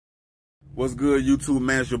What's good, YouTube,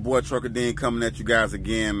 man? It's your boy Trucker Dean coming at you guys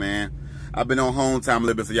again, man. I've been on home time a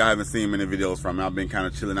little bit, so y'all haven't seen many videos from me. I've been kind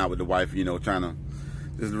of chilling out with the wife, you know, trying to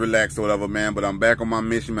just relax or whatever, man. But I'm back on my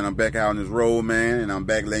mission, man. I'm back out on this road, man, and I'm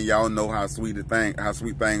back letting y'all know how sweet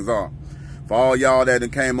things are. For all y'all that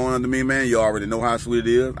came on under me, man, you already know how sweet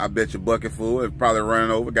it is. I bet your bucket full. It's probably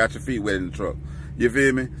running over. Got your feet wet in the truck. You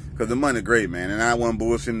feel me? Because the money great, man, and I wasn't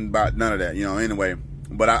bullshitting about none of that, you know. Anyway,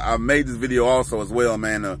 but I made this video also as well,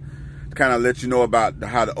 man, to kind of let you know about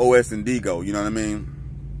how the OS&D go, you know what I mean?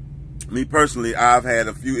 Me personally, I've had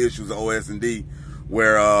a few issues with OS&D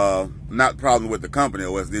where, not problem with the company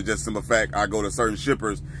OS&D, just simple fact, I go to certain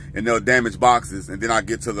shippers and they'll damage boxes, and then I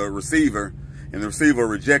get to the receiver and the receiver will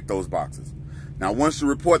reject those boxes. Now, once you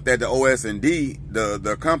report that to OS&D,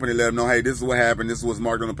 the company let them know, hey, this is what happened, this is what's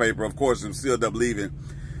marked on the paper. Of course, it's sealed up leaving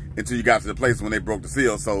until you got to the place when they broke the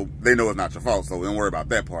seal, so they know it's not your fault, so don't worry about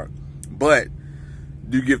that part. But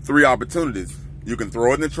you get 3 opportunities. You can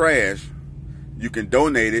throw it in the trash, you can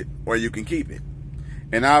donate it, or you can keep it.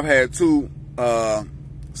 And I've had 2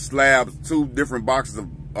 different boxes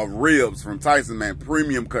of ribs from Tyson, man,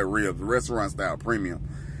 premium cut ribs, restaurant style premium,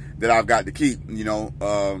 that I've got to keep, you know.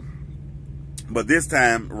 But this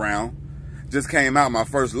time around, just came out my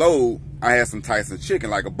first load, I had some Tyson chicken,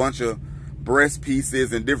 like a bunch of breast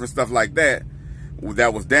pieces and different stuff like that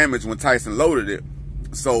was damaged when Tyson loaded it.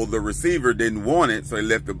 So the receiver didn't want it, so they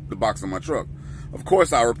left the box on my truck. Of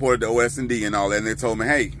course, I reported to OS&D and all that, and they told me,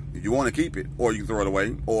 hey, if you want to keep it, or you can throw it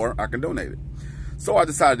away, or I can donate it. So I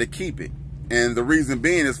decided to keep it. And the reason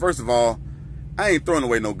being is, first of all, I ain't throwing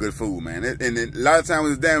away no good food, man. And a lot of times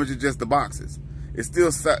when it's damaged, it's just the boxes. It's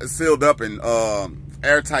still sealed up in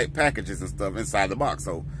airtight packages and stuff inside the box.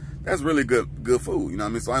 So that's really good food, you know what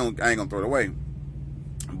I mean? So I ain't gonna throw it away.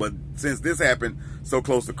 But since this happened so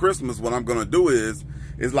close to Christmas, what I'm gonna do is,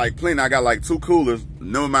 it's like plenty. I got like 2 coolers.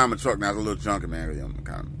 Never mind my truck now. It's a little chunky, man. I'm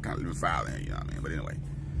kind of living foul in, you know what I mean? But anyway.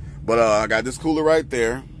 But I got this cooler right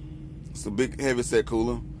there. It's a big, heavy set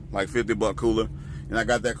cooler, like $50 cooler. And I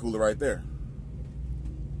got that cooler right there.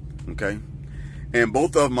 Okay? And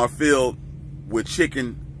both of them are filled with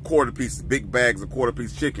chicken, quarter pieces, big bags of quarter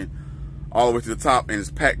piece chicken, all the way to the top, and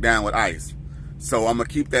it's packed down with ice. So I'm going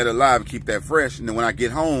to keep that alive and keep that fresh. And then when I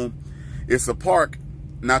get home, it's a park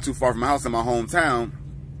not too far from my house in my hometown,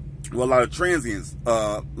 where a lot of transients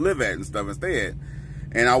live at and stuff and stay at,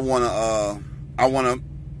 and I wanna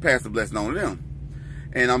pass the blessing on to them.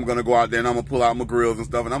 And I'm gonna go out there and I'm gonna pull out my grills and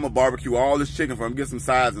stuff, and I'm gonna barbecue all this chicken for them, get some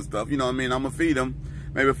sides and stuff. You know what I mean? I'm gonna feed them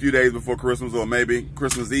maybe a few days before Christmas, or maybe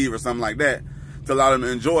Christmas Eve or something like that, to allow them to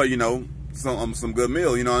enjoy, you know, some good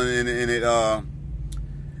meal. You know,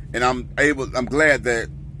 and I'm glad that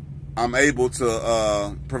I'm able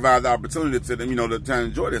to provide the opportunity to them, you know, to try and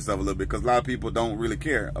enjoy themselves a little bit, because a lot of people don't really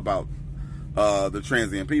care about the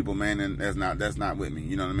transient people, man, and that's not with me,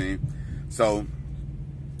 you know what I mean? So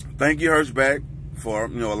thank you, Hirschbach, for,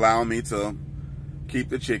 you know, allowing me to keep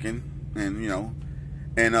the chicken, and, you know,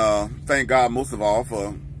 and thank God most of all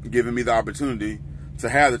for giving me the opportunity to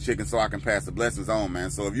have the chicken so I can pass the blessings on, man.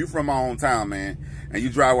 So if you're from my hometown, man, and you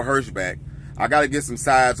drive with Hirschbach, I got to get some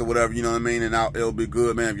sides or whatever, you know what I mean? And it'll be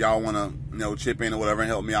good, man, if y'all want to, you know, chip in or whatever and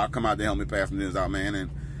help me out. Come out there, help me pass some things out, man.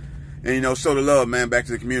 And, you know, show the love, man, back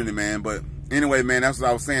to the community, man. But anyway, man, that's what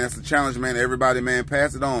I was saying. That's the challenge, man. Everybody, man,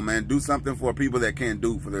 pass it on, man. Do something for people that can't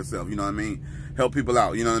do for themselves, you know what I mean? Help people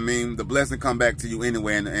out, you know what I mean? The blessing come back to you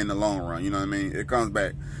anyway in the long run, you know what I mean? It comes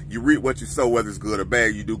back. You reap what you sow, whether it's good or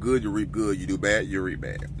bad. You do good, you reap good. You do bad, you reap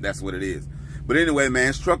bad. That's what it is. But anyway, man,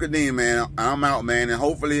 it's Trucker Dean, man. I'm out, man, and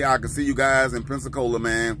hopefully I can see you guys in Pensacola,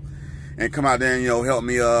 man, and come out there and, you know, help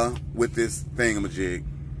me with this thingamajig.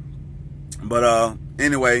 But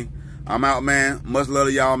anyway, I'm out, man. Much love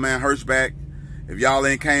to y'all, man. Hirschbach. If y'all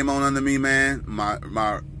ain't came on under me, man, my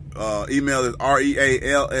email is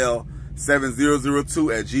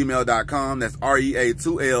reall7002@gmail.com. That's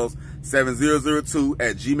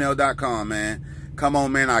real2ls7002@gmail.com, man. Come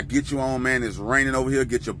on, man. I'll get you on, man. It's raining over here.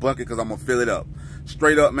 Get your bucket, because I'm going to fill it up.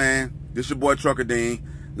 Straight up, man. This your boy, Trucker Dean.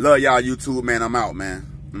 Love y'all, YouTube, man. I'm out, man.